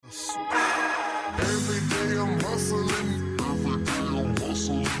Every day I'm hustling. Every day I'm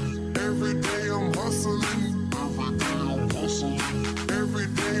hustling. Every day I'm hustling. Every day I'm hustling. Every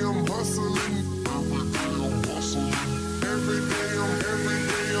day I'm hustling. Every day I'm hustling. Every day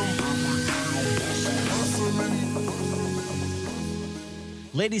I'm hustling.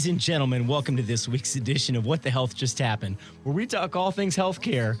 Ladies and gentlemen, welcome to this week's edition of What the Health Just Happened, where we talk all things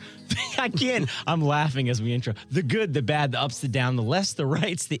healthcare. I'm laughing as we intro. The good, the bad, the ups, the downs, the lefts, the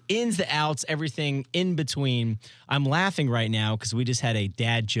rights, the ins, the outs, everything in between. I'm laughing right now because we just had a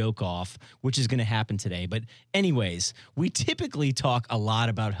dad joke off, which is going to happen today. But anyways, we typically talk a lot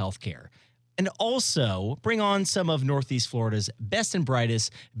about healthcare. And also bring on some of Northeast Florida's best and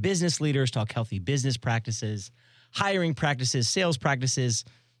brightest business leaders, talk healthy business practices, hiring practices, sales practices,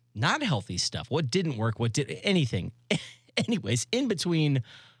 not healthy stuff. What didn't work, anything. Anyways, in between,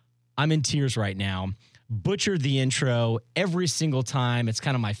 I'm in tears right now. Butchered the intro every single time. It's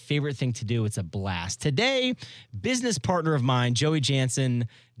kind of my favorite thing to do. It's a blast. Today, business partner of mine, Joey Janssen,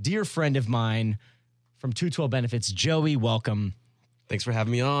 dear friend of mine from 212 Benefits. Joey, welcome. Thanks for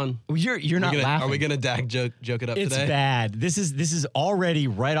having me on. You're not laughing. Are we gonna joke it up it's today? It's bad. This is already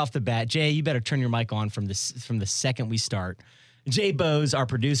right off the bat. Jay, you better turn your mic on from the second we start. Jay Bose, our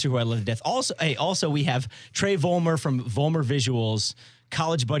producer, who I love to death. Also we have Trey Vollmer from Vollmer Visuals,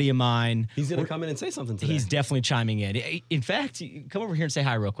 college buddy of mine. He's gonna come in and say something today. He's definitely chiming in. In fact, come over here and say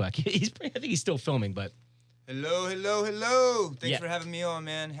hi real quick. I think he's still filming, but hello. Thanks for having me on,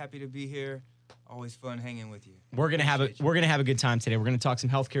 man. Happy to be here. Always fun hanging with you. We're gonna have a good time today. We're gonna talk some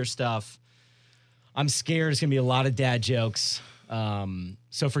healthcare stuff. I'm scared it's gonna be a lot of dad jokes.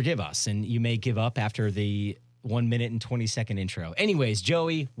 So forgive us, and you may give up after the 1 minute and 20-second intro. Anyways,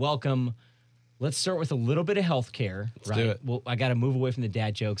 Joey, welcome. Let's start with a little bit of healthcare. Let's do it. Well, I got to move away from the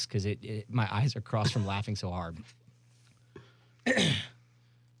dad jokes because my eyes are crossed from laughing so hard.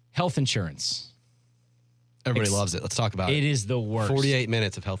 Health insurance. Everybody loves it. Let's talk about it. It is the worst. 48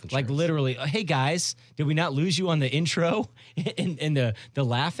 minutes of health insurance. Like literally, hey guys, did we not lose you on the intro and the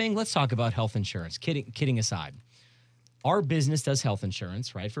laughing? Let's talk about health insurance. Kidding aside. Our business does health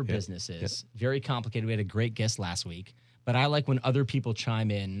insurance, right, for businesses. Yep. Very complicated. We had a great guest last week. But I like when other people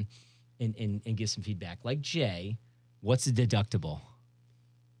chime in and give some feedback. Like Jay, what's the deductible?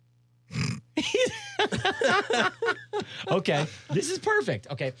 Okay, this is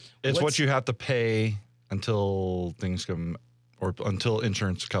perfect. Okay. It's what you have to pay until things come, or until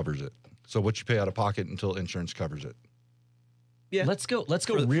insurance covers it. So what you pay out of pocket until insurance covers it. Yeah. Let's go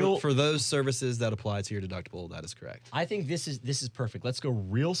for those services that apply to your deductible. That is correct. I think this is perfect. Let's go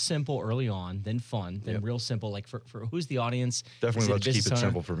real simple early on, then fun, then real simple. Like for who's the audience? Definitely let's keep it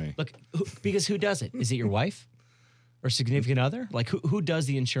simple for me. Look, because who does it? Is it your wife or significant other? Like who does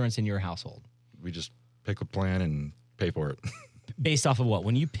the insurance in your household? We just pick a plan and pay for it. Based off of what?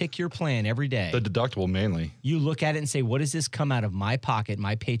 When you pick your plan every day, the deductible mainly. You look at it and say, what does this come out of my pocket,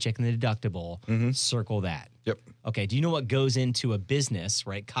 my paycheck, and the deductible? Mm-hmm. Circle that. Yep. Okay. Do you know what goes into a business,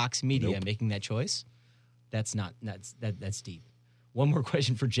 right? Cox Media making that choice? That's deep. One more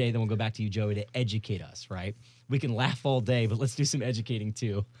question for Jay, then we'll go back to you, Joey, to educate us, right? We can laugh all day, but let's do some educating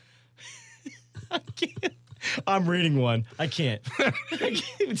too. I can't. I'm reading one. I can't.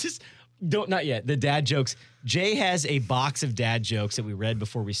 Not yet. The dad jokes. Jay has a box of dad jokes that we read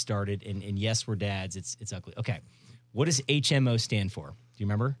before we started, and yes, we're dads. It's ugly. Okay. What does HMO stand for? Do you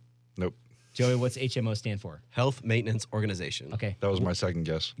remember? Nope. Joey, what's HMO stand for? Health Maintenance Organization. Okay. That was my second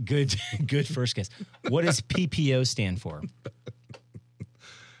guess. Good first guess. What does PPO stand for?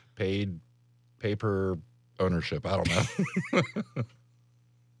 Paid paper ownership. I don't know.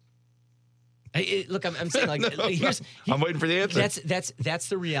 Look, I'm saying here's. I'm waiting for the answer. That's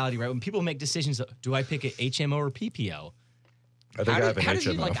the reality, right? When people make decisions, do I pick an HMO or PPO? I think I have an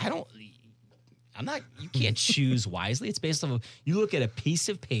HMO. You can't choose wisely. It's based on, you look at a piece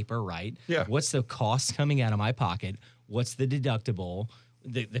of paper, right? Yeah. What's the cost coming out of my pocket? What's the deductible?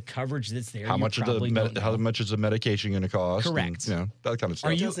 The coverage that's there. How much is the medication going to cost? Correct. And, that kind of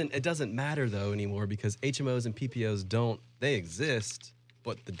stuff. It doesn't matter though anymore because HMOs and PPOs they exist,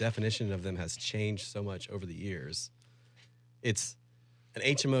 but the definition of them has changed so much over the years. It's an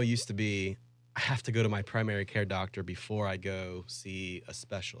HMO used to be, I have to go to my primary care doctor before I go see a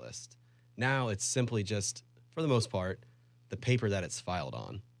specialist. Now it's simply just, for the most part, the paper that it's filed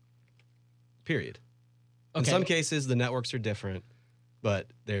on. Period. Okay. In some cases, the networks are different, but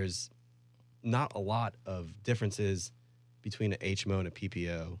there's not a lot of differences between an HMO and a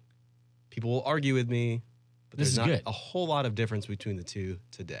PPO. People will argue with me, but there's not a whole lot of difference between the two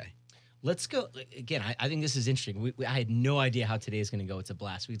today. Let's go. Again, I think this is interesting. I had no idea how today is going to go. It's a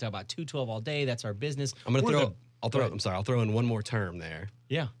blast. We can talk about 212 all day. That's our business. I'm going to I'll throw in one more term there.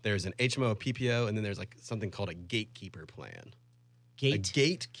 Yeah. There's an HMO, a PPO, and then there's like something called a gatekeeper plan. A Gate.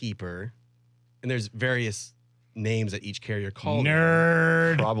 gatekeeper, and there's various names that each carrier calls.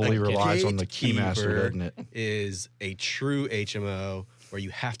 Nerd. Probably A relies on the keymaster, gatekeeper doesn't it? Is a true HMO where you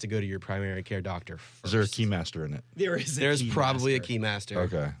have to go to your primary care doctor first. Is there a keymaster in it? There's probably a keymaster.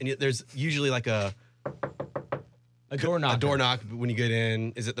 Okay. And there's usually like a door knocker. A door knock when you get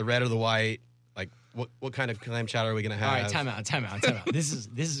in. Is it the red or the white? Like what kind of clam chowder are we gonna have? All right, time out. This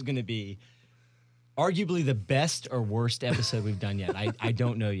is going to be arguably the best or worst episode we've done yet. I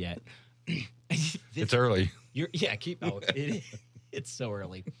don't know yet. It's early. It's so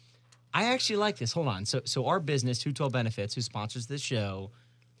early. I actually like this. Hold on. So our business, Who Told Benefits, who sponsors this show,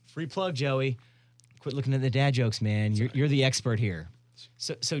 free plug, Joey. Quit looking at the dad jokes, man. You're the expert here.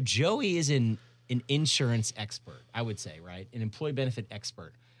 So Joey is an insurance expert, I would say, right? An employee benefit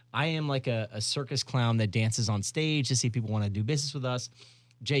expert. I am like a circus clown that dances on stage to see people want to do business with us.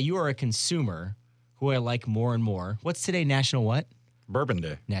 Jay, you are a consumer who I like more and more. What's today? National what? Bourbon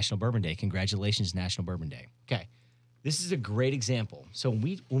Day. National Bourbon Day. Congratulations, National Bourbon Day. Okay. This is a great example. So when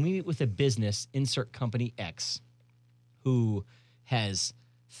we meet with a business, insert company X, who has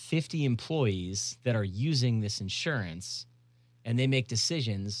 50 employees that are using this insurance, and they make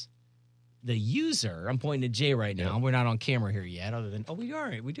decisions, the user, I'm pointing to Jay right now. Yep. We're not on camera here yet, other than, we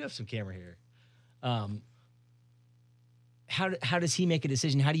are. We do have some camera here. How does he make a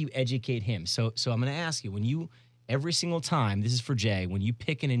decision? How do you educate him? So I'm going to ask you, when you, every single time, this is for Jay, when you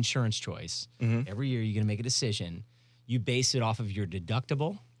pick an insurance choice, every year you're going to make a decision, you base it off of your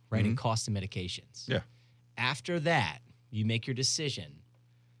deductible, right, and cost of medications. Yeah. After that, you make your decision.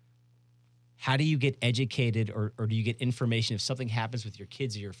 How do you get educated or do you get information if something happens with your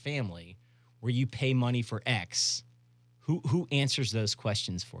kids or your family where you pay money for X? Who answers those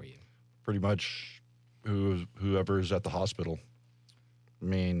questions for you? Pretty much whoever's at the hospital. I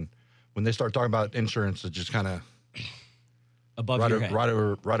mean, when they start talking about insurance, it just kind of Above your head.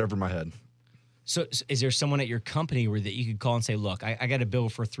 right over my head. So is there someone at your company where that you could call and say, look, I got a bill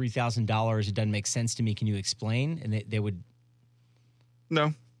for $3,000. It doesn't make sense to me. Can you explain? And they would.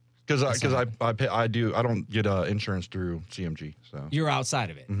 No, because I don't get insurance through CMG. So You're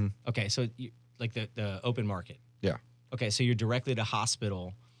outside of it. Okay. So like the open market. yeah. Okay. So you're directly to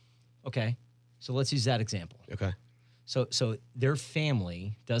hospital. Okay. So let's use that example. Okay. So their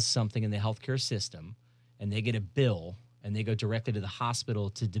family does something in the healthcare system and they get a bill and they go directly to the hospital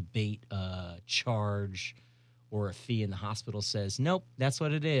to debate a charge or a fee, and the hospital says, nope, that's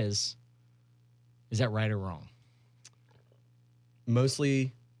what it is. Is that right or wrong?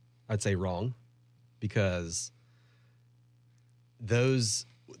 Mostly, I'd say wrong, because the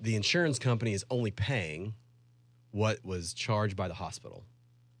insurance company is only paying what was charged by the hospital.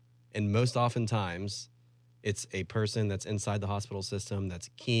 And most oftentimes, it's a person that's inside the hospital system that's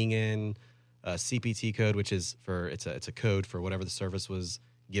keying in a CPT code, which is it's a code for whatever the service was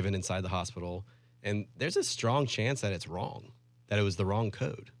given inside the hospital. And there's a strong chance that it's wrong, that it was the wrong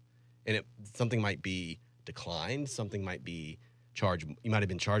code. And something might be declined, something might be charged. You might have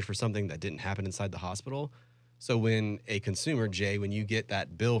been charged for something that didn't happen inside the hospital. So when a consumer, Jay, when you get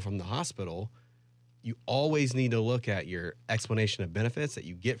that bill from the hospital, you always need to look at your explanation of benefits that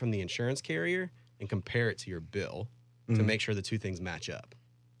you get from the insurance carrier and compare it to your bill to make sure the two things match up.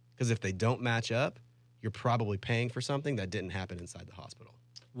 Because if they don't match up, you're probably paying for something that didn't happen inside the hospital.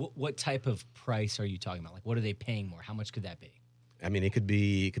 What type of price are you talking about? Like, what are they paying more? How much could that be? I mean, it could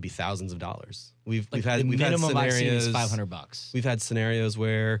be thousands of dollars. We've had the minimum I've seen is scenarios. $500. We've had scenarios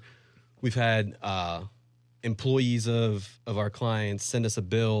where we've had employees of our clients send us a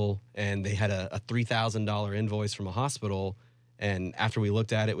bill, and they had a $3,000 invoice from a hospital. And after we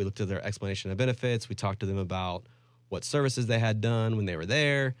looked at it, we looked at their explanation of benefits. We talked to them about what services they had done when they were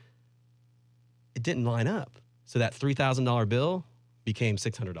there. It didn't line up. So that $3,000 bill became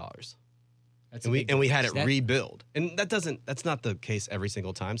 $600. And we had it rebuild. And that's not the case every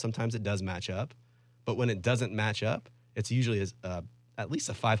single time. Sometimes it does match up. But when it doesn't match up, it's usually at least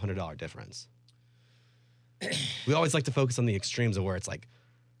a $500 difference. We always like to focus on the extremes of where it's like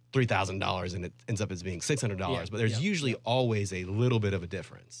 $3,000 and it ends up as being $600. Yeah, but there's usually always a little bit of a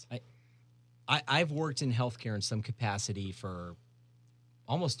difference. I've worked in healthcare in some capacity for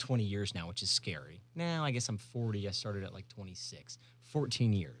almost 20 years now, which is scary. Now, I guess I'm 40. I started at like 26.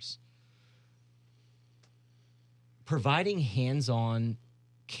 14 years. Providing hands-on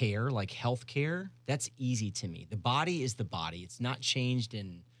care, like health care, that's easy to me. The body is the body. It's not changed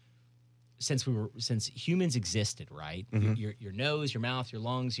since humans existed, right? Your nose, your mouth, your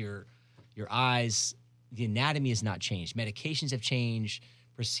lungs, your eyes, the anatomy has not changed. Medications have changed.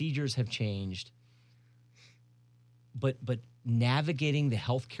 Procedures have changed. but navigating the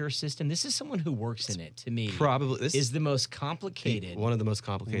healthcare system. This is someone who works in it. To me, Probably this is the most complicated, one of the most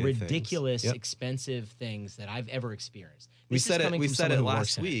complicated, ridiculous, things. Yep. expensive things that I've ever experienced. We This is said it. coming We from said someone it who last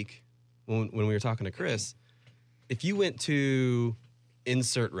works in it. week when we were talking to Chris. If you went to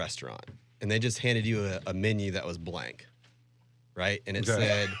insert restaurant and they just handed you a menu that was blank, right? And it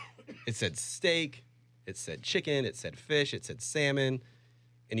said steak, it said chicken, it said fish, it said salmon,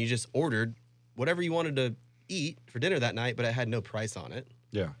 and you just ordered whatever you wanted to eat for dinner that night, but it had no price on it.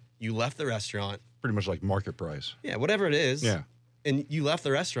 Yeah. You left the restaurant. Pretty much like market price. Yeah, whatever it is. Yeah. And you left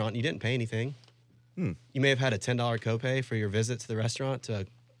the restaurant and you didn't pay anything. You may have had a $10 copay for your visit to the restaurant to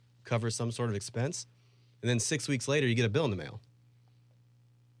cover some sort of expense. And then 6 weeks later, you get a bill in the mail.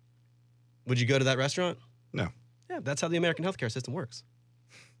 Would you go to that restaurant? No. Yeah, that's how the American healthcare system works.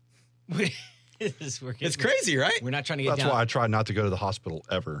 It's crazy, right? We're not trying to get That's down. why I try not to go to the hospital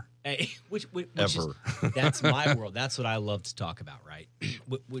ever. Hey, which Ever. Is, that's my world. That's what I love to talk about, right?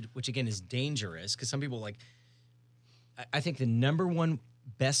 Which again is dangerous because some people like. I think the number one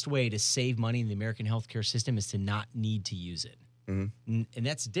best way to save money in the American healthcare system is to not need to use it, and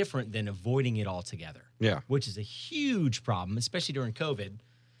that's different than avoiding it altogether. Yeah. Which is a huge problem, especially during COVID.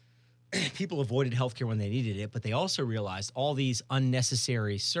 People avoided healthcare when they needed it, but they also realized all these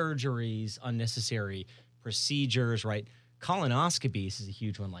unnecessary surgeries, unnecessary procedures, right? Colonoscopies is a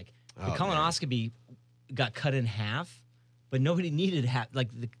huge one. Like the colonoscopy got cut in half, but nobody needed half.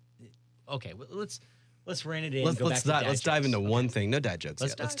 Okay, well, let's rein it in. Let's dive into one thing. No dad jokes.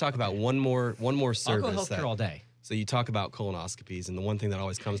 Let's talk about one more service. I'll go healthcare all day. So you talk about colonoscopies, and the one thing that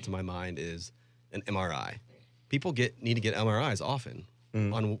always comes to my mind is an MRI. People need to get MRIs often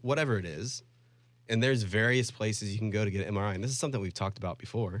on whatever it is, and there's various places you can go to get an MRI. And this is something we've talked about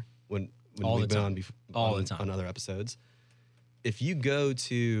before when we've been on other episodes. If you go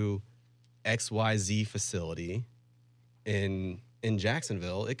to XYZ facility in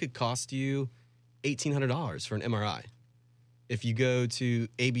Jacksonville, it could cost you $1,800 for an MRI. If you go to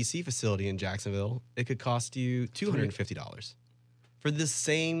ABC facility in Jacksonville, it could cost you $250 for the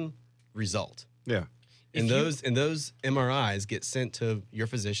same result. Yeah. And those MRIs get sent to your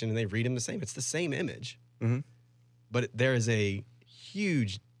physician, and they read them the same. It's the same image, but there is a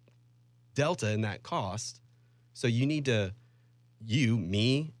huge delta in that cost. So you need to,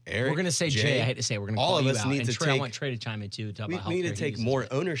 me, Eric, We're going to say Jay. I hate to say it, we're going to call all of you us out. need And to Trey, I take. want Trey to chime in too. To talk We about need to healthcare take he more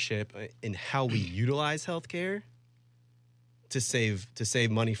uses. ownership in how we utilize healthcare to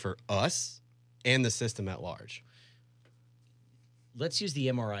save money for us and the system at large. Let's use the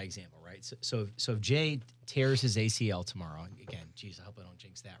MRI example, right? So if Jay tears his ACL tomorrow, again, geez, I hope I don't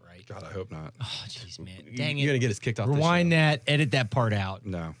jinx that, right? God, I hope not. Oh, jeez, man, dang You're it! gonna get us kicked off. Rewind the show. that, edit that part out.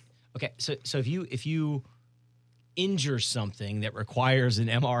 No. Okay, so if you injure something that requires an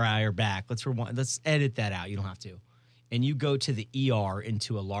MRI or back, let's edit that out. You don't have to. And you go to the ER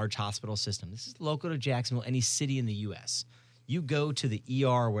into a large hospital system. This is local to Jacksonville, any city in the U.S. You go to the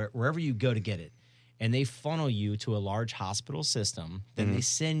ER wherever you go to get it, and they funnel you to a large hospital system. Then they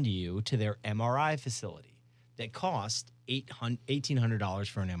send you to their MRI facility that costs $1,800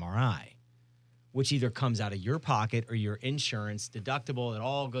 for an MRI, which either comes out of your pocket or your insurance deductible. It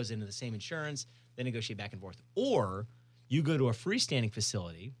all goes into the same insurance. They negotiate back and forth. Or you go to a freestanding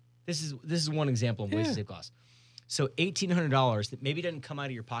facility. This is one example of ways to save costs. So $1,800 that maybe doesn't come out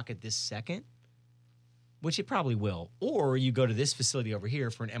of your pocket this second, which it probably will. Or you go to this facility over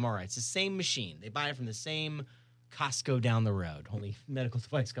here for an MRI. It's the same machine. They buy it from the same Costco down the road. Only medical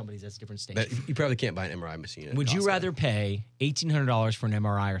device companies, that's a different stage. But you probably can't buy an MRI machine. at Would you Costco. rather pay $1,800 for an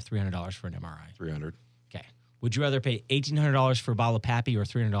MRI or $300 for an MRI? 300. Okay. Would you rather pay $1,800 for a bottle of Pappy or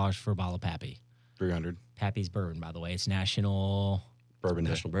 $300 for a bottle of Pappy? 300. Pappy's bourbon, by the way. It's National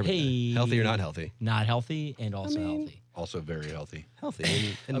National Bourbon Hey. Day. Healthy or not healthy? Not healthy and also healthy. Also very healthy.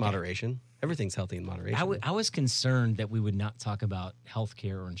 Healthy in moderation. Everything's healthy in moderation. I was concerned that we would not talk about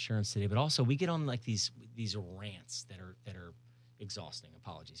healthcare or insurance today, but also we get on like these rants that are exhausting.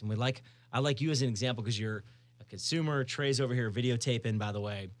 Apologies. And I like you as an example because you're a consumer. Trey's over here videotaping, by the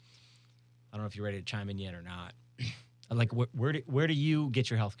way. I don't know if you're ready to chime in yet or not. Like where do you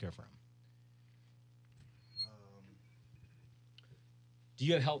get your healthcare from? Do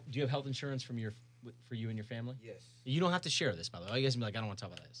you have health insurance for you and your family? Yes. You don't have to share this, by the way. You guys can be like, I don't want to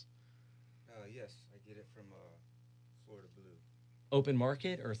talk about this. Yes, I get it from Florida Blue. Open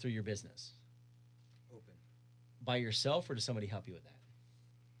market or through your business? Open. By yourself, or does somebody help you with that?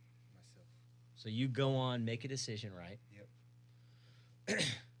 Myself. So you go on, make a decision, right? Yep.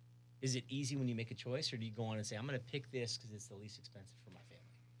 Is it easy when you make a choice, or do you go on and say, I'm going to pick this because it's the least expensive for my family?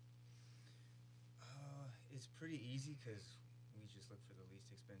 It's pretty easy because we just look for the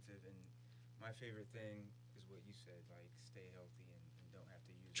least expensive, and my favorite thing is what you said, like stay healthy and don't have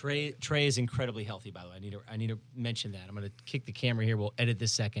to use Trey is incredibly healthy, by the way. I need to mention that. I'm going to kick the camera here. We'll edit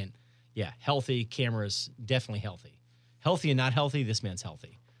this second. Yeah, healthy. Camera's definitely healthy. Healthy and not healthy, this man's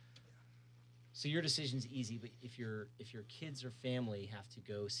healthy. So your decision's easy, but if your kids or family have to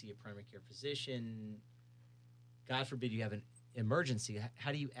go see a primary care physician, God forbid you have an emergency,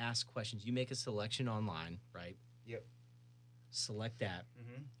 how do you ask questions? You make a selection online, right? Yep. Select that.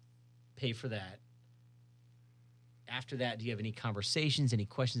 Mm-hmm. Pay for that. After that, do you have any conversations, any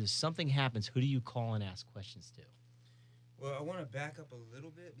questions? If something happens, who do you call and ask questions to? Well, I want to back up a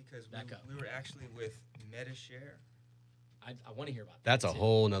little bit because we were actually with MediShare. I want to hear about that. That's a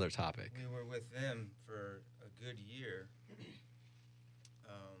whole nother topic. We were with them for a good year.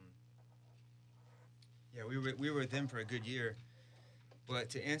 Yeah, we were with them for a good year. But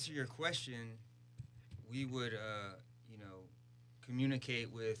to answer your question, we would,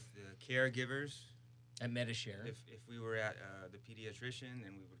 communicate with the caregivers. At MediShare. If we were at the pediatrician,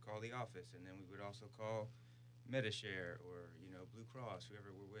 then we would call the office, and then we would also call MediShare or Blue Cross,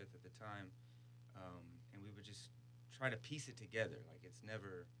 whoever we're with at the time, and we would just try to piece it together. Like it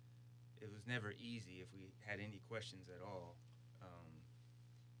was never easy if we had any questions at all.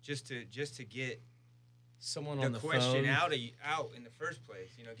 Just to get someone the on the question phone out in the first place.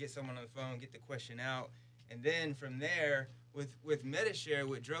 Get someone on the phone, get the question out, and then from there with MediShare,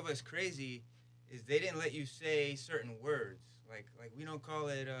 what drove us crazy is they didn't let you say certain words. Like we don't call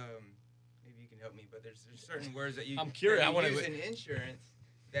it. Maybe you can help me, but there's certain words that you. I'm curious. I want to use in insurance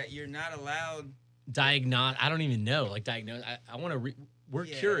that you're not allowed. Diagnose. I don't even know. Like diagnose. I want to. We're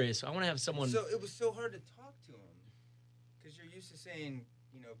curious. I want to have someone. So it was so hard to talk to them because you're used to saying,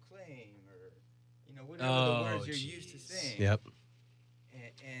 claim or, whatever the words you're used to saying. Yep.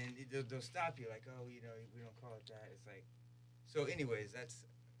 And they'll stop you like, oh, we don't call it that. It's like, so anyways, that's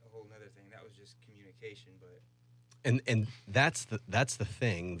a whole nother thing. That was just communication, but. And that's the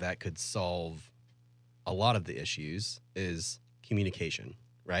thing that could solve a lot of the issues is communication,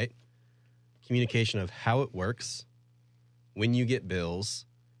 right? Communication of how it works, when you get bills,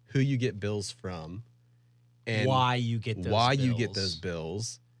 who you get bills from, and why you get those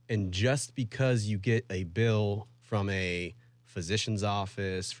bills. And just because you get a bill from a physician's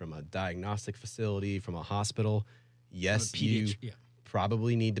office, from a diagnostic facility, from a hospital, yes, you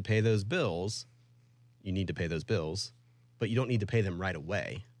probably need to pay those bills. You need to pay those bills, but you don't need to pay them right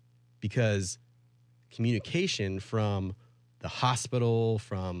away because communication from the hospital,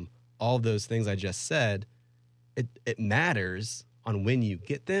 from all of those things I just said, it matters on when you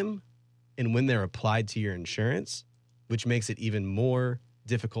get them and when they're applied to your insurance, which makes it even more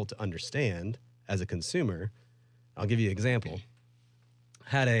difficult to understand as a consumer. I'll give you an example.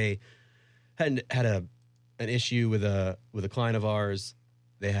 Had an issue with a client of ours.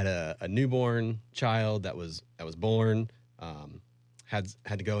 They had a newborn child that was born, had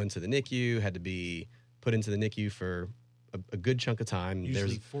to go into the NICU, had to be put into the NICU for a good chunk of time.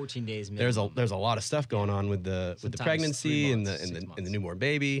 Usually 14 days minimum. There's a lot of stuff going on with the pregnancy and the newborn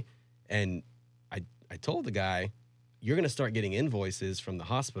baby. And I told the guy, you're going to start getting invoices from the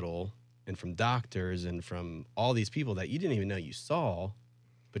hospital and from doctors and from all these people that you didn't even know you saw,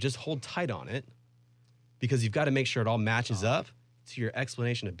 but just hold tight on it because you've got to make sure it all matches up to your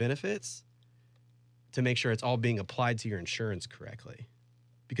explanation of benefits to make sure it's all being applied to your insurance correctly.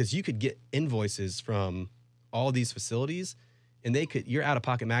 Because you could get invoices from all these facilities and your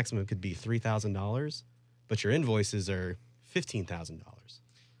out-of-pocket maximum could be $3,000, but your invoices are $15,000.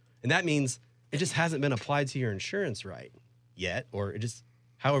 And that means it just hasn't been applied to your insurance right yet, or it just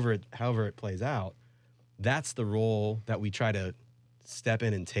however it plays out. That's the role that we try to step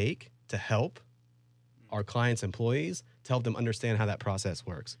in and take to help our clients' employees, to help them understand how that process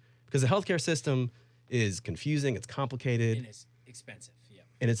works. Because the healthcare system is confusing, it's complicated. And it's expensive, yeah.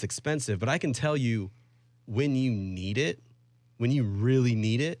 And it's expensive, but I can tell you when you need it, when you really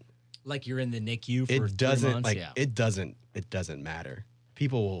need it. Like you're in the NICU for 3 months? It doesn't matter.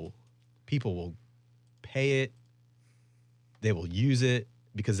 People will pay it. They will use it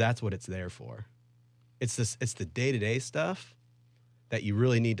because that's what it's there for. It's the day-to-day stuff that you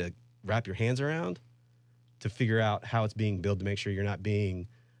really need to wrap your hands around to figure out how it's being billed to make sure you're not being,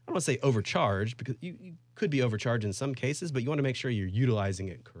 I don't want to say overcharged, because you could be overcharged in some cases, but you want to make sure you're utilizing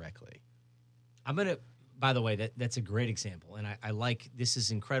it correctly. By the way, that's a great example. And I like, this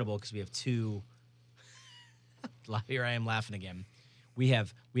is incredible because we have two, here I am laughing again. We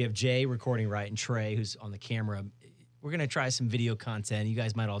have Jay recording right and Trey who's on the camera. We're going to try some video content. You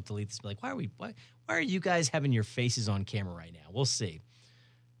guys might all delete this, be like, why are you guys having your faces on camera right now? We'll see.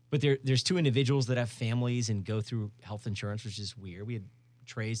 But there's two individuals that have families and go through health insurance, which is weird. We had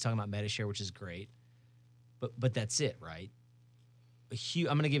Trey's talking about MediShare, which is great. but that's it, right? I'm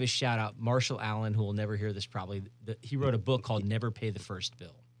going to give a shout out. Marshall Allen, who will never hear this probably, he wrote a book called Never Pay the First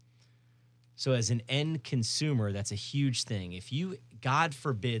Bill. So as an end consumer, that's a huge thing. If you, God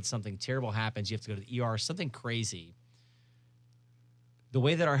forbid, something terrible happens, you have to go to the ER, something crazy. The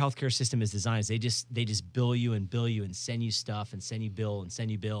way that our healthcare system is designed is they just bill you and send you stuff and send you bill.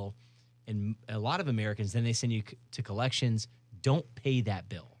 And a lot of Americans, then they send you to collections. Don't pay that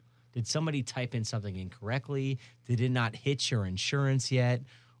bill. Did somebody type in something incorrectly? Did it not hit your insurance yet?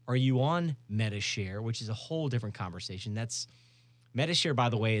 Are you on MediShare, which is a whole different conversation? MediShare, by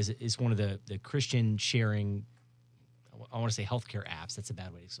the way, is one of the Christian sharing, I want to say healthcare apps. That's a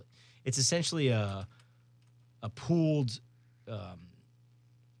bad way to explain it. It's essentially a pooled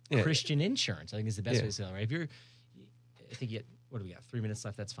Christian insurance. I think is the best way to say it, right? I think what do we got? 3 minutes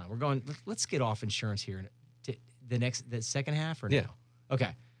left. That's fine. We're going, let's get off insurance here. The second half or no? Yeah.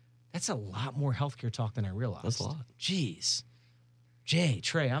 Okay. That's a lot more healthcare talk than I realized. That's a lot. Jeez. Jay,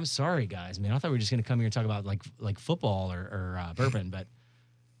 Trey, I'm sorry, guys. Man, I thought we were just going to come here and talk about like football or bourbon, but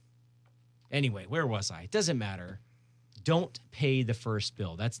anyway, where was I? It doesn't matter. Don't pay the first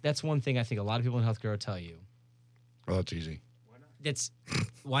bill. That's one thing I think a lot of people in healthcare will tell you. Well, that's easy.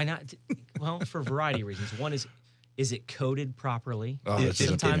 Why not? Well, for a variety of reasons. One is it coded properly? Oh,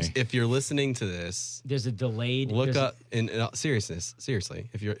 Sometimes If you're listening to this, there's a delayed. look up in seriously.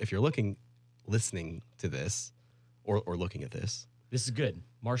 If you're listening to this, or looking at this, This is good.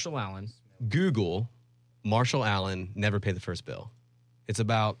 Marshall Allen. Google Marshall Allen Never Pay the First Bill. It's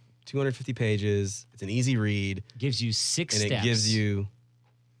about 250 pages. It's an easy read. Gives you 6 and steps. it gives you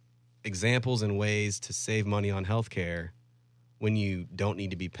examples and ways to save money on healthcare when you don't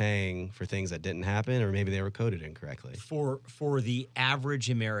need to be paying for things that didn't happen, or maybe they were coded incorrectly. For the average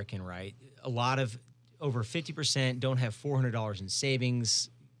American, right? A lot of over 50% don't have $400 in savings,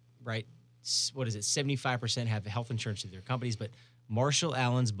 right? What is it? 75% have health insurance through their companies, but Marshall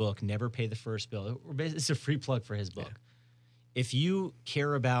Allen's book, Never Pay the First Bill, it's a free plug for his book. Yeah. If you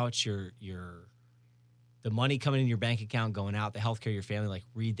care about the money coming in your bank account, going out, the healthcare of your family, like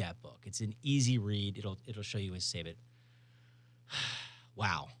read that book. It's an easy read. It'll show you how to save it.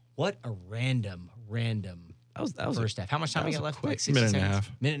 Wow. What a random That was first half. How much time we got left? quick. Like 60 Minute and a seconds?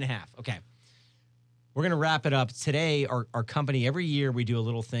 half. Minute and a half. Okay. We're going to wrap it up. Today, our company, every year we do a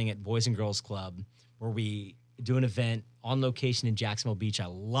little thing at Boys and Girls Club where we do an event on location in Jacksonville Beach. I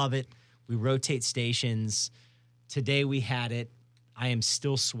love it. We rotate stations. Today we had it. I am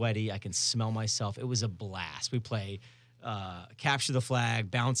still sweaty. I can smell myself. It was a blast. We play Capture the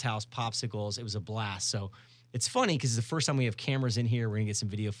Flag, Bounce House, Popsicles. It was a blast. So it's funny because it's the first time we have cameras in here. We're going to get some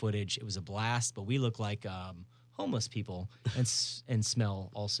video footage. It was a blast, but we look like homeless people and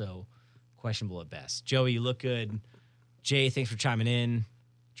smell also questionable at best. Joey, you look good. Jay, thanks for chiming in.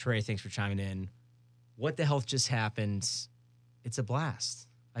 Trey, thanks for chiming in. What the health just happened? It's a blast.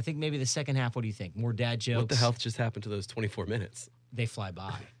 I think maybe the second half, what do you think? More dad jokes? What the health just happened to those 24 minutes? They fly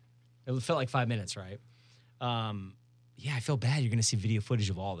by. It felt like 5 minutes, right? Yeah, I feel bad. You're going to see video footage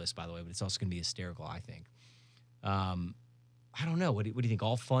of all this, by the way, but it's also going to be hysterical, I think. I don't know. What do you think?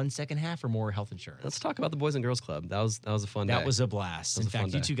 All fun second half or more health insurance? Let's talk about the Boys and Girls Club. That was a fun day. That was a blast. In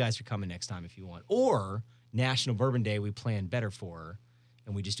fact, you two guys are coming next time if you want. Or National Bourbon Day we plan better for,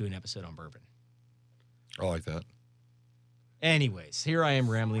 and we just do an episode on bourbon. I like that. Anyways, here I am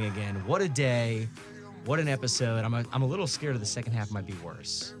rambling again. What a day. What an episode. I'm a little scared of the second half might be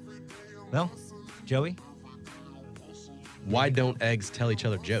worse. Well, Joey? Why don't eggs tell each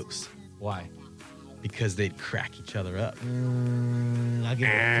other jokes? Why? Because they'd crack each other up. I'll give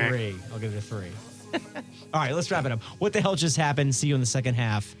it a 3. All right, let's wrap it up. What the hell just happened? See you in the second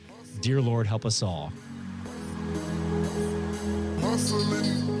half. Dear Lord, help us all.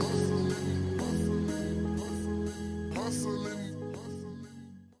 Hustling.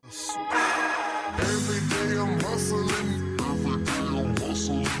 Every day I'm hustling. Every day I'm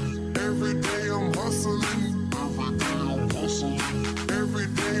hustling. Every day I'm hustling. Every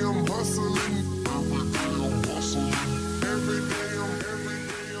day I'm hustling. Every day I'm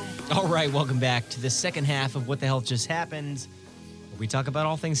hustling. All right, welcome back to the second half of What the Health Just Happened, where we talk about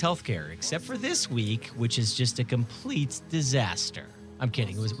all things healthcare, except for this week, which is just a complete disaster. I'm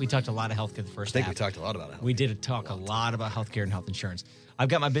kidding. We talked a lot of healthcare the first half. I think we talked a lot about it. We did talk a lot about healthcare and health insurance. I've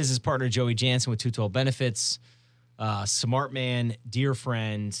got my business partner, Joey Janssen, with 212 Benefits, smart man, dear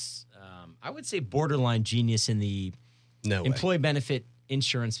friend, I would say borderline genius in the employee benefit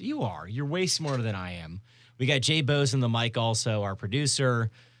insurance. You are. You're way smarter than I am. We got Jay Bose on the mic also, our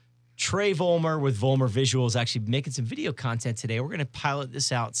producer. Trey Vollmer with Vollmer Visuals actually making some video content today. We're going to pilot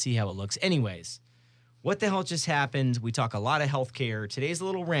this out, see how it looks. Anyways, What the hell just happened? We talk a lot of healthcare. Today's a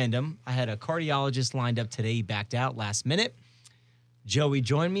little random. I had a cardiologist lined up today. He backed out last minute. Joey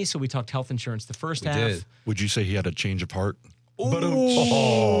joined me, so we talked health insurance the first half. did. Would you say he had a change of heart?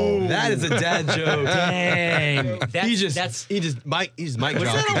 Oh, that is a dad joke. Dang. He just mic Was dropped.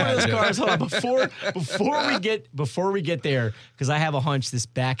 that on one of those Dad cars? joke. Hold on. Before we get there, because I have a hunch this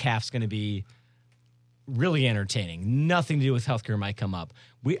back half's going to be really entertaining. Nothing to do with healthcare might come up.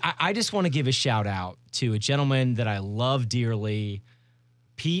 I just want to give a shout out to a gentleman that I love dearly,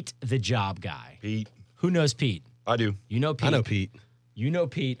 Pete, the job guy. Pete. Who knows Pete? I do. You know Pete. I know Pete. You know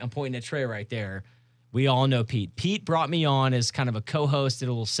Pete. I'm pointing at Trey right there. We all know Pete. Pete brought me on as kind of a co-host, did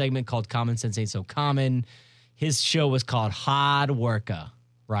a little segment called Common Sense Ain't So Common. His show was called Hard Worker,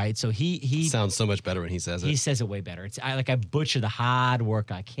 right? So he Sounds so much better when he says it. he says it way better. I butcher the hard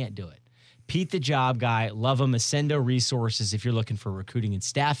worker. I can't do it. Pete, the job guy, love him. Ascendo Resources. If you're looking for recruiting and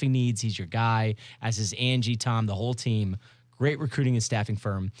staffing needs, he's your guy. As is Angie, Tom, the whole team. Great recruiting and staffing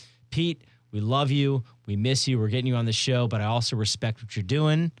firm. Pete, we love you. We miss you. We're getting you on the show, but I also respect what you're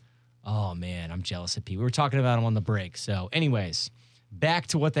doing. Oh, man, I'm jealous of Pete. We were talking about him on the break. So, anyways, back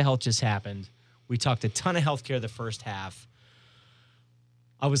to what the hell just happened. We talked a ton of healthcare the first half.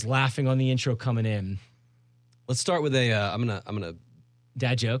 I was laughing on the intro coming in. Let's start with a. I'm gonna.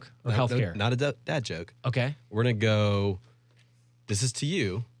 Dad joke or healthcare? Not a dad joke. Okay. We're gonna go. This is to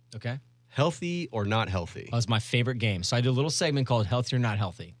you. Okay. Healthy or not healthy? That was my favorite game. So I did a little segment called Healthy or Not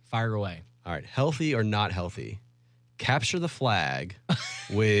Healthy. Fire away. All right. Healthy or not healthy? Capture the flag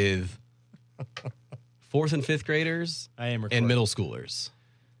with 4th and 5th graders I am recording. and middle schoolers.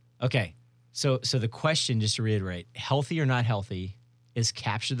 Okay. So the question, just to reiterate, healthy or not healthy is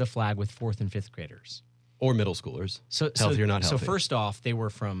capture the flag with 4th and 5th graders. Or middle schoolers. So Healthy or not healthy? So first off, they were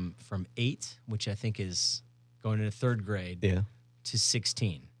from 8, which I think is going into 3rd grade, Yeah. to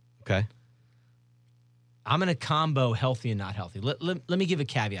 16. Okay. I'm going to combo healthy and not healthy. Let me give a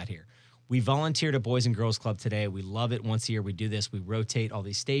caveat here. We volunteered at Boys and Girls Club today. We love it. Once a year we do this. We rotate all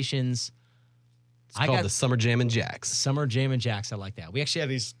these stations. It's called the Summer Jam and Jacks. Summer Jam and Jacks. I like that. We actually have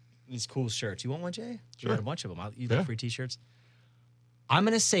these cool shirts. You want one, Jay? Sure. We got a bunch of them. You Yeah. got free T-shirts. I'm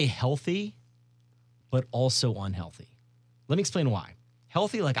going to say healthy, but also unhealthy. Let me explain why.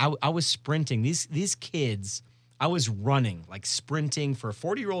 Healthy, like I was sprinting. These kids, I was running, like sprinting for a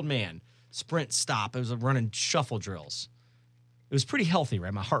 40-year-old man. Sprint, stop. I was running shuffle drills. It was pretty healthy,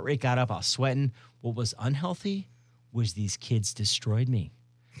 right? My heart rate got up. I was sweating. What was unhealthy was these kids destroyed me.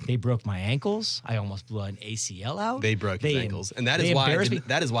 They broke my ankles. I almost blew an ACL out. They broke his ankles, and that they is why embarrassed me.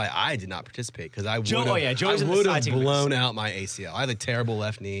 that is why I did not participate because I would Joey's in the have side taking blown risks. out my ACL. I have a terrible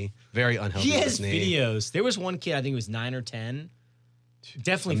left knee, very unhealthy He has left knee. videos. There was one kid, I think it was 9 or 10,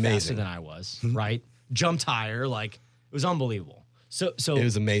 definitely faster Amazing. than I was, right? Jumped higher, like it was unbelievable. So It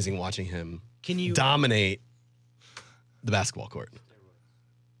was amazing watching him can you? dominate the basketball court.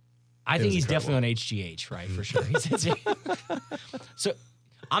 I it think was he's incredible. definitely on HGH, right? For sure. So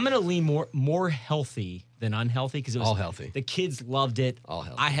I'm gonna lean more healthy than unhealthy because it was All healthy. The kids loved it. All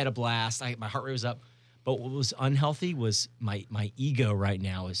healthy. I had a blast. My heart rate was up. But what was unhealthy was my ego right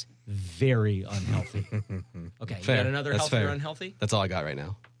now is very unhealthy. Okay, you Fair. got another That's healthy or fair. unhealthy? That's all I got right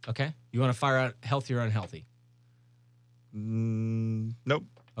now. Okay. You want to fire out healthy or unhealthy? Nope.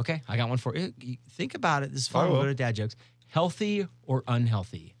 Okay, I got one for you. Think about it. This is I fun. We'll will. go to dad jokes. Healthy or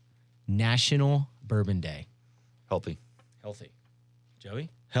unhealthy? National Bourbon Day. Healthy. Healthy. Joey?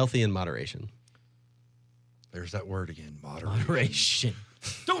 Healthy in moderation. There's that word again. Moderation. Moderation.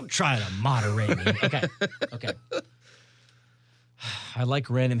 Don't try to moderate me. Okay. Okay. I like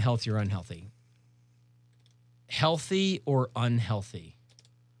random healthy or unhealthy. Healthy or unhealthy?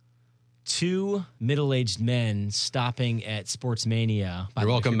 2 middle-aged men stopping at Sportsmania. By You're the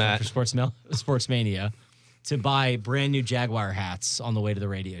way, welcome, if Matt. For Sportsmania to buy brand new Jaguar hats on the way to the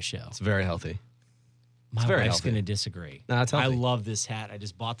radio show. It's very healthy. My very wife's healthy. going to disagree. No, it's I healthy. love this hat. I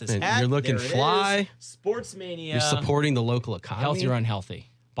just bought this And hat. you're looking There it fly. is. Sportsmania. You're supporting the local economy. Healthy or unhealthy?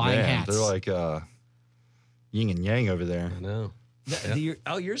 Buying Man, hats. they're like yin and yang over there. I know.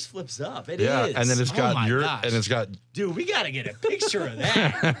 Yours flips up. It Yeah, is. and then it's Oh got my your gosh. and it's got Dude, we got to get a picture of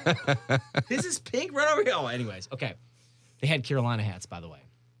that. This is pink right over here. Oh, anyways, okay. They had Carolina hats, by the way.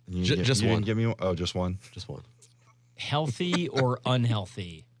 you Ju- didn't just you didn't one. Give me one? Oh, just one. Just one. Healthy or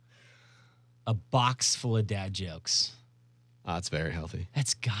unhealthy? A box full of dad jokes. It's very healthy.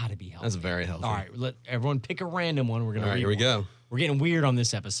 That's got to be healthy. That's very healthy. All right, let everyone pick a random one. We're gonna. All right, read here we one. go. We're getting weird on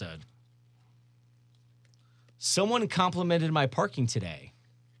this episode. Someone complimented my parking today.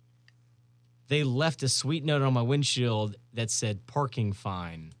 They left a sweet note on my windshield that said "parking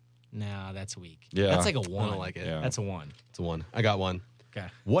fine." Nah, that's weak. Yeah. That's like a I one. don't like it. Yeah. That's a one. It's a one. I got one. Okay.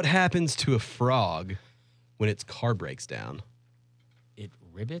 What happens to a frog when its car breaks down? It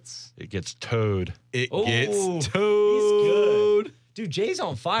ribbits. It gets towed. It Oh, gets he's towed. good. Dude, Jay's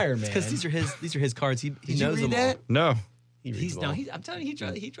on fire, man. Because these are his cards. He Did you knows read them that? all. No. He reads He's them all. I'm telling you,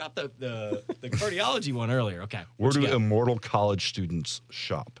 he dropped the cardiology one earlier. Okay. Where What you do got? immortal college students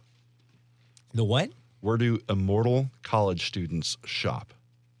shop? The what? Where do immortal college students shop?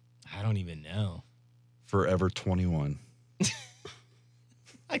 I don't even know. Forever 21.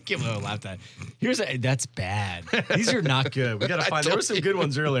 I can't believe I laughed at. That's bad. These are not good. We gotta find. There were some good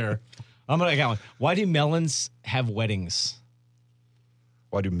ones earlier. I got one. Why do melons have weddings?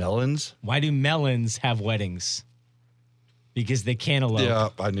 Why do melons? Why do melons have weddings? Because they cantaloupe. Yeah,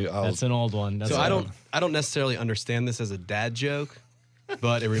 I knew. That's an old one. That's So an I old don't necessarily understand this as a dad joke,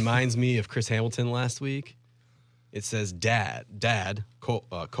 but it reminds me of Chris Hamilton last week. It says, dad,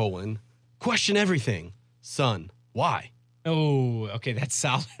 colon, question everything. Son, why? Oh, okay, that's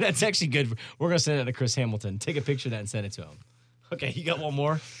solid. That's actually good. We're gonna send it to Chris Hamilton. Take a picture of that and send it to him. Okay, you got one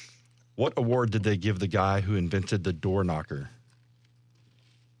more? What award did they give the guy who invented the door knocker?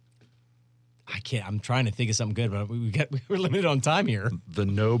 I can't. I'm trying to think of something good, but we're limited on time here. The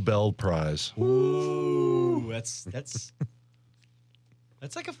Nobel Prize. Ooh, that's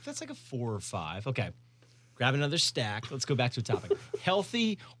like a 4 or 5. Okay, grab another stack. Let's go back to the topic.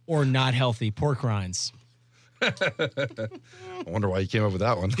 Healthy or not healthy pork rinds? I wonder why you came up with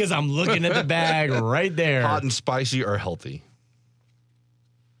that one. Because I'm looking at the bag right there. Hot and spicy or healthy?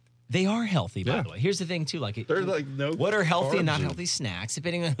 They are healthy, by Yeah. the way. Here's the thing, too. They're like no what are healthy and not carbs in- healthy snacks,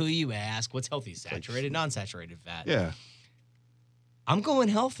 depending on who you ask. What's healthy? Saturated, non-saturated fat. Yeah. I'm going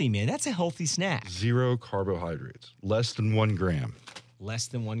healthy, man. That's a healthy snack. 0 carbohydrates. Less than 1 gram. Less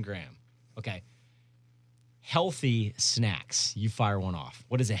than 1 gram. Okay. Healthy snacks. You fire one off.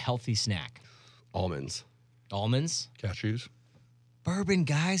 What is a healthy snack? Almonds. Almonds? Cashews. Bourbon,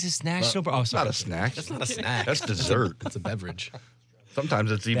 guys. It's national. Oh, It's sorry. not a snack. That's not a snack. That's dessert. That's a beverage.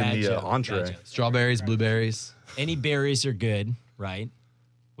 Sometimes it's even Bad the joke, entree. bad joke. Strawberries, blueberries. Any berries are good, right?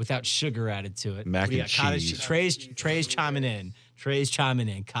 Without sugar added to it. Mac What do you and got? Cottage cheese. Trey's chiming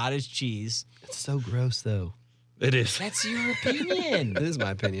in. Cottage cheese. It's so gross, though. It is. That's your opinion. It is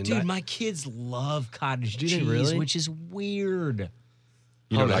my opinion. Dude, Not- my kids love cottage Do they cheese, really? which is weird.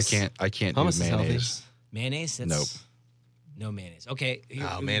 You know, I Hummus. can't do Hummus is healthy. mayonnaise. Mayonnaise? That's, Nope. No mayonnaise. Okay.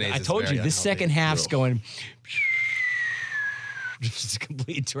 No, mayonnaise I is told very you, this unhealthy. second half's Ugh. going. Just a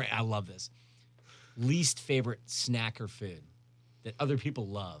complete train. I love this. Least favorite snack or food that other people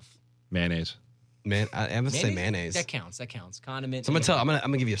love. Mayonnaise. Man, I'm gonna say mayonnaise. That counts. Condiment. So I'm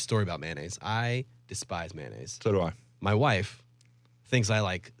gonna give you a story about mayonnaise. I despise mayonnaise. So do I. My wife thinks I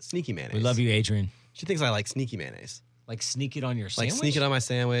like sneaky mayonnaise. We love you, Adrian. She thinks I like sneaky mayonnaise. Like sneak it on your Like sandwich. sneak it on my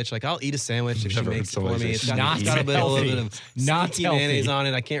sandwich. Like I'll eat a sandwich if she Never makes it heard for somebody me. say It's got, sneaky. it's got a little bit of Not sneaky healthy. mayonnaise on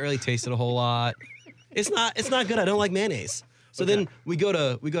it. I can't really taste it a whole lot. It's not good. I don't like mayonnaise. So then we go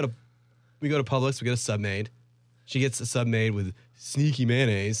to Publix. We get a Submade. She gets a Submade with sneaky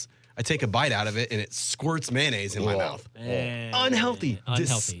mayonnaise. I take a bite out of it and it squirts mayonnaise in my Whoa. mouth. Eh, Unhealthy.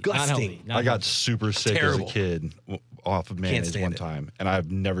 Disgusting. Not healthy. Not I got healthy. super sick Terrible. as a kid off of mayonnaise stand one it. time, and I've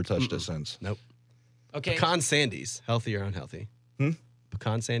never touched it since. Nope. Okay. Pecan sandies, healthy or unhealthy?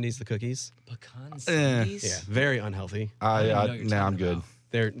 Pecan sandies, the cookies. Pecan sandies? Yeah, very unhealthy. I don't know what you're Nah, I'm talking good.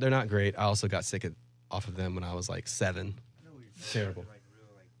 about. They're not great. I also got sick off of them when I was like 7. Terrible. Like real,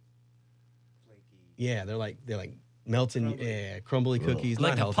 like flaky. Yeah, they're like melting, crumbly cookies.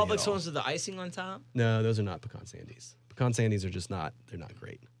 Like not the healthy at Publix all. ones with the icing on top? No, those are not pecan sandies. Pecan sandies are just not. They're not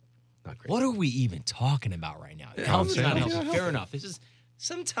great. Not great. What are we even talking about right now? Health is not healthy. Fair enough. This is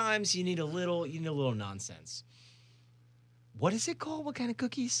sometimes you need a little nonsense. What is it called? What kind of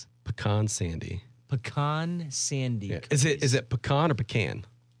cookies? Pecan sandy. Pecan sandy. Yeah. Cookies. Is it pecan or pecan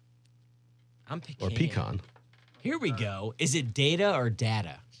I'm pecan. or pecan? Here we go. Is it data or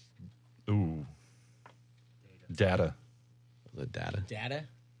data? Ooh. Data. The data. Data?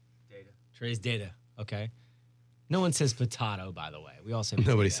 Data. Trey's data. Okay. No one says potato, by the way. We all say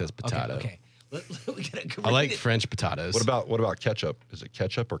Nobody potato. says potato. Okay. We gotta I like grade it. French potatoes. What about ketchup? Is it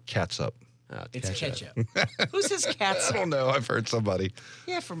ketchup or catsup? It's ketchup. Who says I catsup? don't know. I've heard somebody.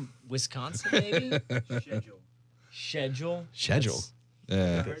 Yeah, from Wisconsin, maybe. Schedule. Schedule. Schedule.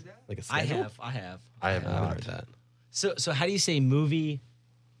 Yeah. Heard that? Like a I schedule? have. I have I haven't not. heard that. So how do you say movie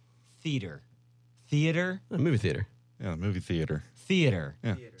theater? Theater? A movie theater. Yeah, movie theater. Theater.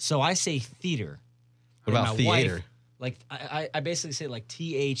 Yeah. So I say theater. What And about my wife, theater? like I basically say like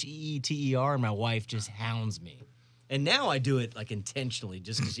THEETER, and my wife just hounds me. And now I do it like intentionally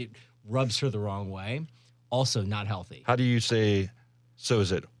just because it rubs her the wrong way. Also not healthy. How do you say? So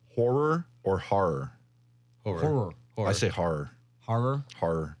is it horror or horror? Horror. I say horror. Horror.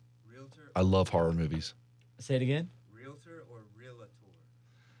 Horror. Realtor. I love horror movies. Say it again. Realtor or realtor?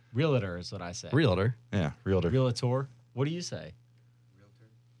 Realtor is what I say. Realtor. Yeah, realtor. Realtor. What do you say?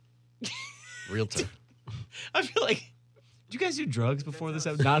 Realtor. Realtor. I feel like, did you guys do drugs before this?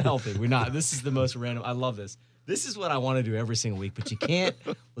 Not healthy. We're not. This is the most random. I love this. This is what I want to do every single week, but you can't.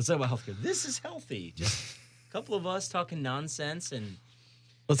 Let's talk about healthcare. This is healthy. Just a couple of us talking nonsense and.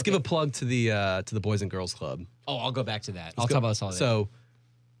 Let's give a plug to the Boys and Girls Club. Oh, I'll go back to that. I'll talk about this all day. So,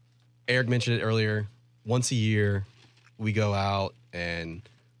 Eric mentioned it earlier. Once a year, we go out and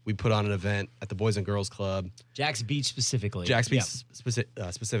we put on an event at the Boys and Girls Club. Jack's Beach specifically. Jack's Beach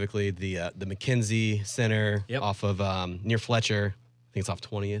Yep. specifically, the McKenzie Center Yep. off of near Fletcher. I think it's off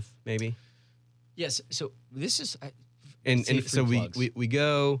 20th, maybe. Yes. So this is. And Say so free plugs. we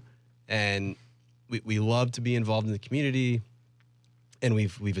go and we love to be involved in the community, and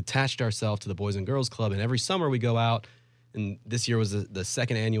we've attached ourselves to the Boys and Girls Club. And every summer we go out, and this year was the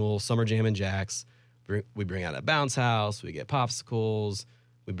second annual Summer Jam in Jack's. We bring out a bounce house, we get popsicles,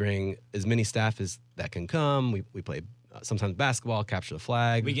 we bring as many staff as that can come. We play sometimes basketball, capture the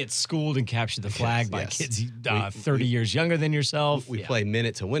flag. We get schooled and capture the flag by Yes. kids 30 years younger than yourself. We Yeah. play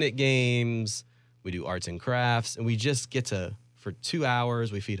minute to win it games. We do arts and crafts, and we just get to, for 2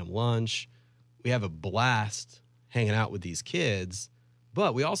 hours, we feed them lunch. We have a blast hanging out with these kids,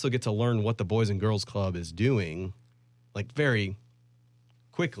 but we also get to learn what the Boys and Girls Club is doing, like very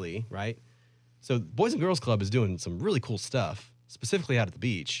quickly, right? So Boys and Girls Club is doing some really cool stuff, specifically out at the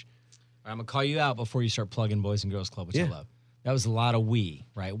beach. I'm going to call you out before you start plugging Boys and Girls Club, which I Yeah. love. That was a lot of we,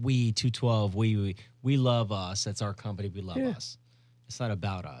 right? We, 212, we love us. That's our company. We love us. It's not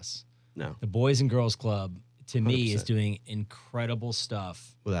about us. No, The Boys and Girls Club, to me, is 100%. doing incredible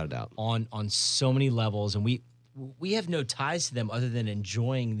stuff without a doubt. on so many levels. And we have no ties to them other than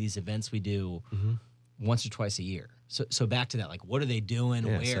enjoying these events we do once or twice a year. So back to that, like, what are they doing?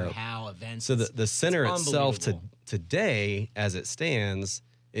 Yeah, Where? so- how? Events? So It's- the center it's itself unbelievable. today, as it stands,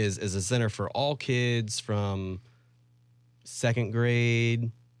 is a center for all kids from second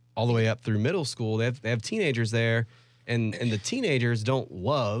grade all the way up through middle school. They have teenagers there, and the teenagers don't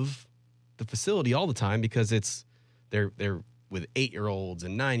love the facility all the time because they're with 8-year-olds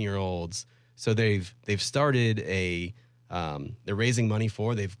and 9-year-olds. So they've started they're raising money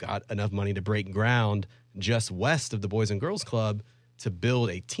they've got enough money to break ground just west of the Boys and Girls Club to build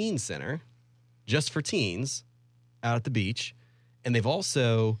a teen center just for teens out at the beach. And they've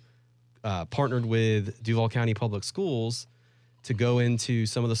also partnered with Duval County Public Schools to go into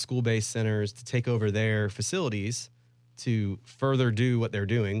some of the school-based centers to take over their facilities to further do what they're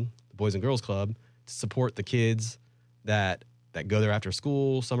doing, the Boys and Girls Club, to support the kids that go there after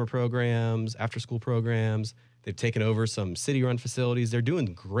school, summer programs, after-school programs. They've taken over some city-run facilities. They're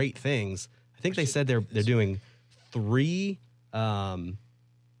doing great things. I think they said they're doing 3.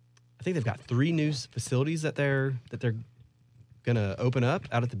 I think they've got 3 new facilities that they're gonna open up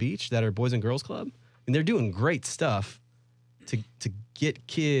out at the beach that are Boys and Girls Club, and they're doing great stuff to get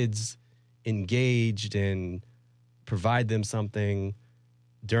kids engaged and provide them something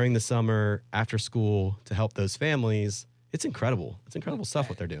during the summer after school to help those families. It's incredible. It's incredible stuff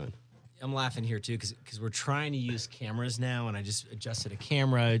what they're doing. I'm laughing here too because we're trying to use cameras now, and I just adjusted a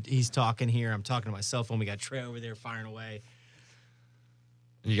camera. He's talking here. I'm talking to my cell phone. We got Trey over there firing away.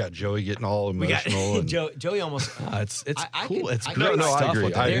 You got Joey getting all We got emotional. and, Joey almost. It's I cool. can- It's I great can- No, I stuff agree.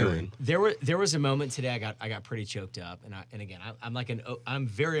 what I they're agree. doing. There was a moment today I got pretty choked up, and again I'm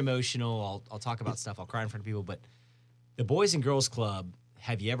very emotional. I'll talk about stuff. I'll cry in front of people. But the Boys and Girls Club,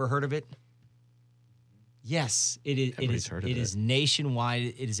 have you ever heard of it? Yes, it is. Everybody's heard of It it. is nationwide.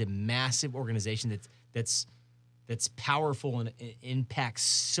 It is a massive organization that's powerful and impacts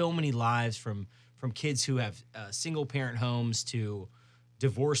so many lives from kids who have single parent homes to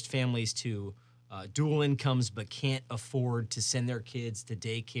divorced families to dual incomes but can't afford to send their kids to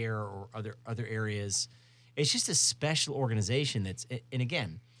daycare or other areas. It's just a special organization and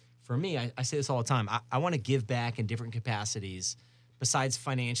again, for me, I say this all the time. I want to give back in different capacities besides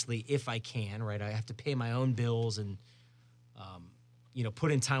financially if I can, right? I have to pay my own bills and,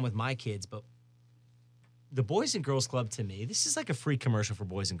 put in time with my kids. But the Boys and Girls Club, to me, this is like a free commercial for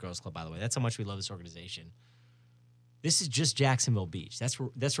Boys and Girls Club, by the way. That's how much we love this organization. This is just Jacksonville Beach. That's where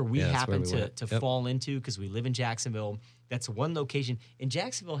we Yeah, that's happen where we went. to Yep. fall into because we live in Jacksonville. That's one location. And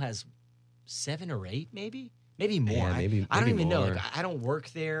Jacksonville has 7 or 8, maybe more. Yeah, maybe- I don't maybe even know. more. Like, I don't work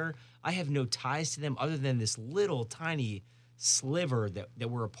there. I have no ties to them other than this little tiny sliver that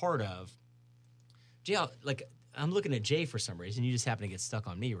we're a part of. Jay, like I'm looking at Jay for some reason. You just happen to get stuck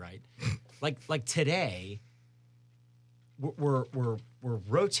on me, right? like today, we're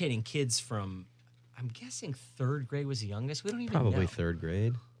rotating kids from. I'm guessing 3rd grade was the youngest. We don't even Probably know. 3rd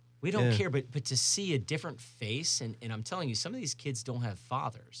grade. We don't care, but to see a different face, and I'm telling you, some of these kids don't have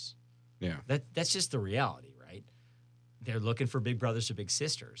fathers. Yeah. That's just the reality, right? They're looking for big brothers or big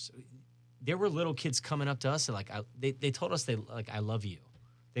sisters. There were little kids coming up to us and they told us I love you.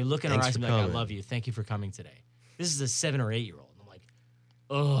 They look in our eyes and be like, I love you. Thank you for coming today. This is a 7 or 8 year old. I'm like,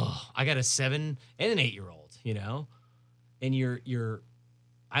 oh, I got a 7 and an 8 year old, you know? And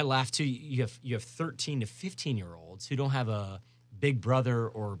I laugh too. You have 13 to 15 year olds who don't have a big brother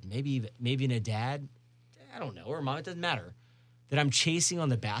or maybe even a dad. I don't know, or a mom. It doesn't matter. That I'm chasing on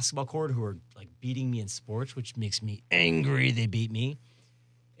the basketball court who are like beating me in sports, which makes me angry. They beat me.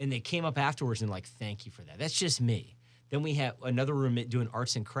 And they came up afterwards and like, thank you for that. That's just me. Then we have another roommate doing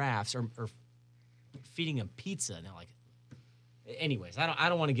arts and crafts or feeding them pizza. And they're like, anyways, I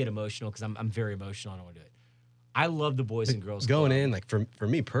don't want to get emotional because I'm very emotional. I don't want to do it. I love the Boys and Girls Going Club. in, like for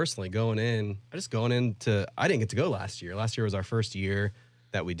me personally, I didn't get to go last year. Last year was our first year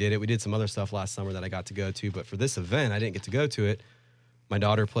that we did it. We did some other stuff last summer that I got to go to, but for this event, I didn't get to go to it. My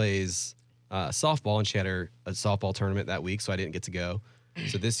daughter plays softball, and she had a softball tournament that week, so I didn't get to go.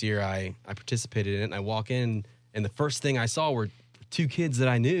 So this year, I participated in it, and I walk in, and the first thing I saw were 2 kids that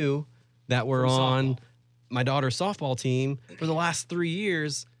I knew that were on my daughter's softball team for the last 3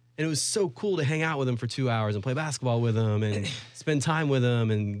 years, and it was so cool to hang out with them for 2 hours and play basketball with them and spend time with them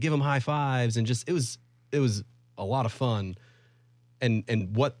and give them high fives, and just it was a lot of fun.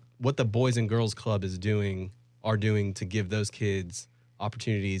 And what the Boys and Girls Club are doing to give those kids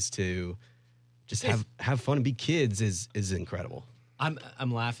opportunities to just have fun and be kids is incredible.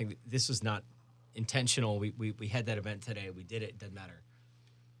 I'm laughing. This was not intentional. We had that event today. We did it. It doesn't matter.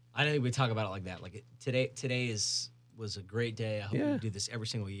 I don't think we talk about it like that. Like today was a great day. I hope we do this every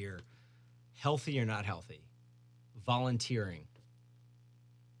single year. Healthy or not healthy? Volunteering.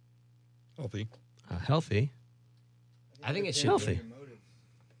 Healthy. Healthy. I think it should Healthy.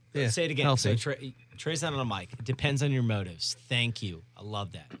 be. Yeah. Say it again. Healthy. So Trey's not on a mic. It depends on your motives. Thank you. I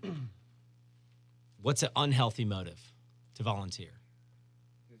love that. What's an unhealthy motive to volunteer?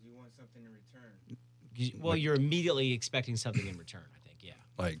 Because you want something in return. Well, you're immediately expecting something in return, I think, yeah.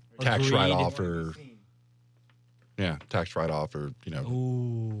 Like Or tax greed. write-off You wanna or, be seen. yeah, tax write-off or,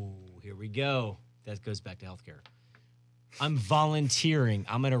 Ooh, here we go. That goes back to healthcare. I'm volunteering.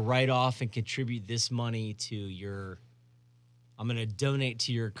 I'm going to write off and contribute this money to your... I'm going to donate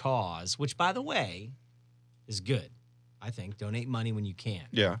to your cause, which, by the way, is good. I think donate money when you can.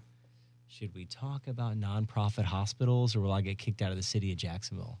 yeah. Should we talk about nonprofit hospitals, or will I get kicked out of the city of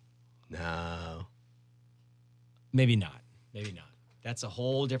Jacksonville? No. Maybe not. Maybe not. That's a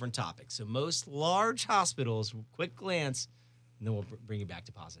whole different topic. So most large hospitals, quick glance, and then we'll bring you back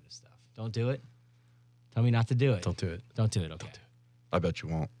to positive stuff. Don't do it. Tell me not to do it. Don't do it. Don't do it. Okay. I bet you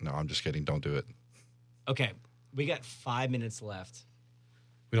won't. No, I'm just kidding. Don't do it. Okay. We got 5 minutes left.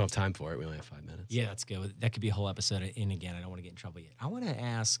 We don't have time for it. We only have 5 minutes. Yeah, that's good. That could be a whole episode in again. I don't want to get in trouble yet. I want to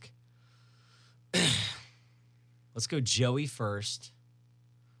ask... Let's go Joey first,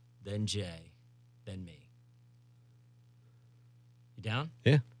 then Jay, then me. You down?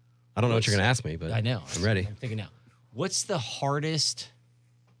 Yeah. I don't know what you're going to ask me, but I know. I'm ready. I'm thinking now. What's the hardest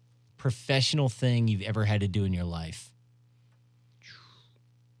professional thing you've ever had to do in your life?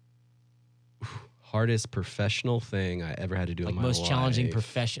 Hardest professional thing I ever had to do Like in my life. most challenging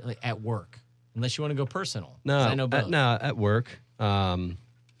professionally at work, unless you want to go personal. 'Cause No, I know both. at work.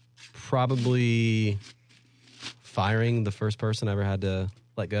 Probably firing the first person I ever had to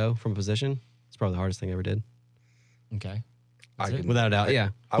let go from a position. It's probably the hardest thing I ever did. Okay. Without a doubt, yeah.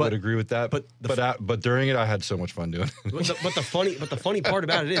 I would agree with that. but But during it, I had so much fun doing it. But the funny part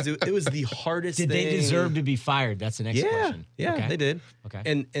about it is it was the hardest Did thing. they deserve to be fired? That's the next Yeah, question. yeah, Okay. they did. Okay.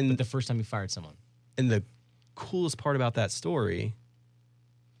 And But the first time you fired someone. And the coolest part about that story,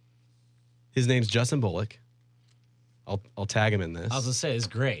 his name's Justin Bullock. I'll tag him in this. I was gonna say it's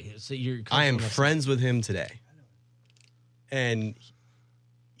great. So you're I am friends with him today. And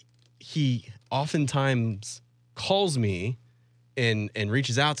he oftentimes calls me and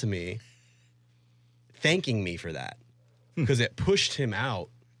reaches out to me thanking me for that. Because it pushed him out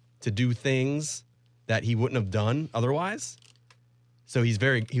to do things that he wouldn't have done otherwise. So he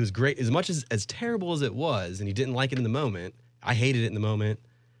was great. As much as terrible as it was, and he didn't like it in the moment, I hated it in the moment.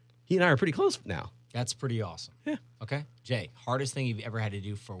 He and I are pretty close now. That's pretty awesome. Yeah. Okay. Jay, hardest thing you've ever had to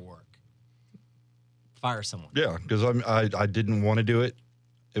do for work? Fire someone. Yeah, because I didn't want to do it.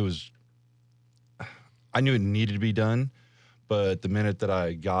 It was, I knew it needed to be done, but the minute that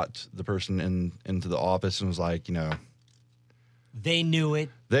I got the person into the office and was like, They knew it.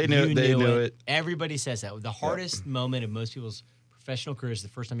 They knew- You they knew it. Everybody says that. The hardest moment of most people's professional career is the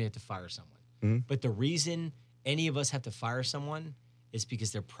first time you have to fire someone. Mm-hmm. But the reason any of us have to fire someone it's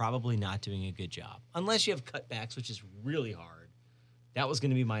because they're probably not doing a good job. Unless you have cutbacks, which is really hard. That was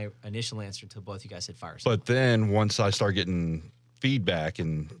going to be my initial answer until both you guys said fire sale. But then once I started getting feedback,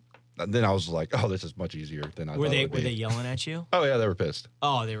 and then I was like, oh, this is much easier than I thought it would be. Were they yelling at you? Oh, yeah, they were pissed.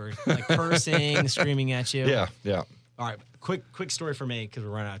 Oh, they were like cursing, screaming at you? Yeah. All right, quick story for me because we're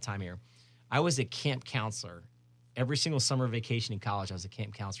running out of time here. I was a camp counselor. Every single summer vacation in college, I was a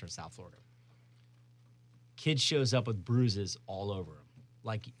camp counselor in South Florida. Kid shows up with bruises all over him.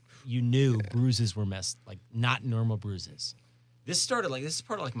 Like, you knew bruises were messed, like not normal bruises. This is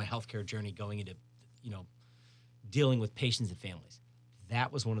part of like my healthcare journey going into, dealing with patients and families.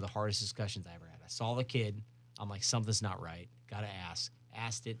 That was one of the hardest discussions I ever had. I saw the kid. I'm like, something's not right. Got to ask.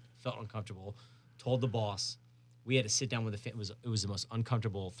 Asked it. Felt uncomfortable. Told the boss. We had to sit down with the family. It was the most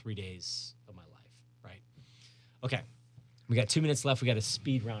uncomfortable 3 days of my life, right? Okay. We got 2 minutes left. We got a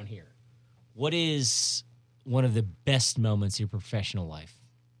speed round here. What is one of the best moments of your professional life?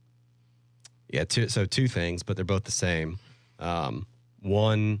 Yeah, two things, but they're both the same.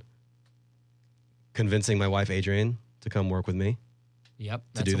 One, convincing my wife, Adrienne, to come work with me. Yep.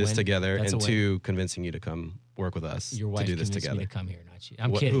 To do this together. That's and two, convincing you to come work with us Your wife to do this convinced together. me to come here, not you.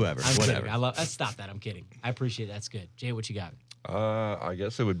 I'm kidding. Whoever, I'm whatever. Kidding. Stop that. I'm kidding. I appreciate it. That's good. Jay, what you got? I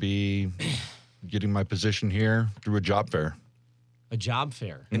guess it would be getting my position here through a job fair. A job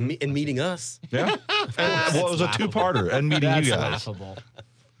fair. And meeting us. Yeah. Well, it was a two-parter, and meeting That's you guys. laughable.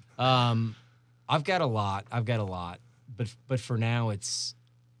 I've got a lot. But for now, it's,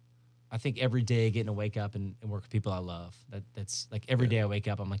 I think every day getting to wake up and work with people I love. That's like every day I wake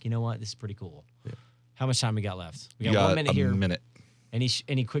up, I'm like, you know what? This is pretty cool. Yeah. How much time we got left? We got 1 minute a here. minute.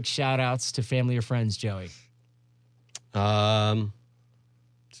 Any quick shout outs to family or friends, Joey?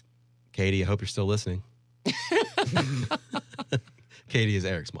 Katie, I hope you're still listening. Katie is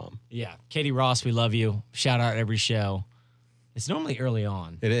Eric's mom. Yeah. Katie Ross, we love you. Shout out every show. It's normally early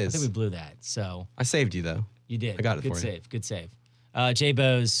on. It is. I think we blew that. So I saved you, though. you did. I got it Good for you. save. Good save. Jay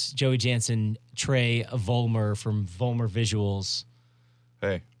Bose, Joey Janssen, Trey Volmer from Volmer Visuals.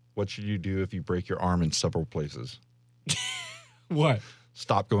 Hey, what should you do if you break your arm in several places? What?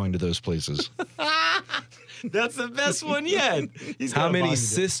 Stop going to those places. That's the best one yet. How many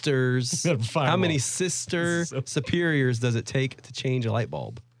sisters? Gotta find How them many all. sister superiors does it take to change a light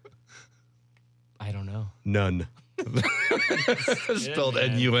bulb? I don't know. None. Spelled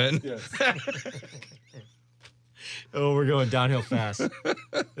N-U-N. Oh, we're going downhill fast.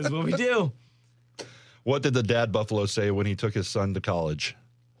 This is what we do. What did the dad buffalo say when he took his son to college?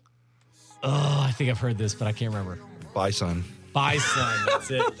 Oh, I think I've heard this, but I can't remember. Bye, son. Bye, son.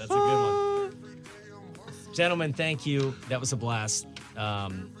 That's it. That's a good one. Gentlemen, thank you. That was a blast.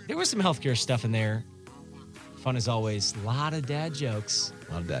 There was some healthcare stuff in there. Fun as always. A lot of dad jokes.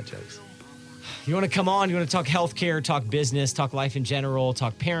 A lot of dad jokes. You want to come on? You want to talk healthcare, talk business, talk life in general,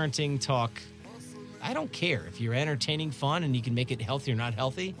 talk parenting, talk... I don't care. If you're entertaining, fun, and you can make it healthy or not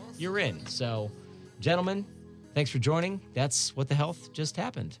healthy, you're in. So, gentlemen, thanks for joining. That's What the Health Just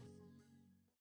Happened.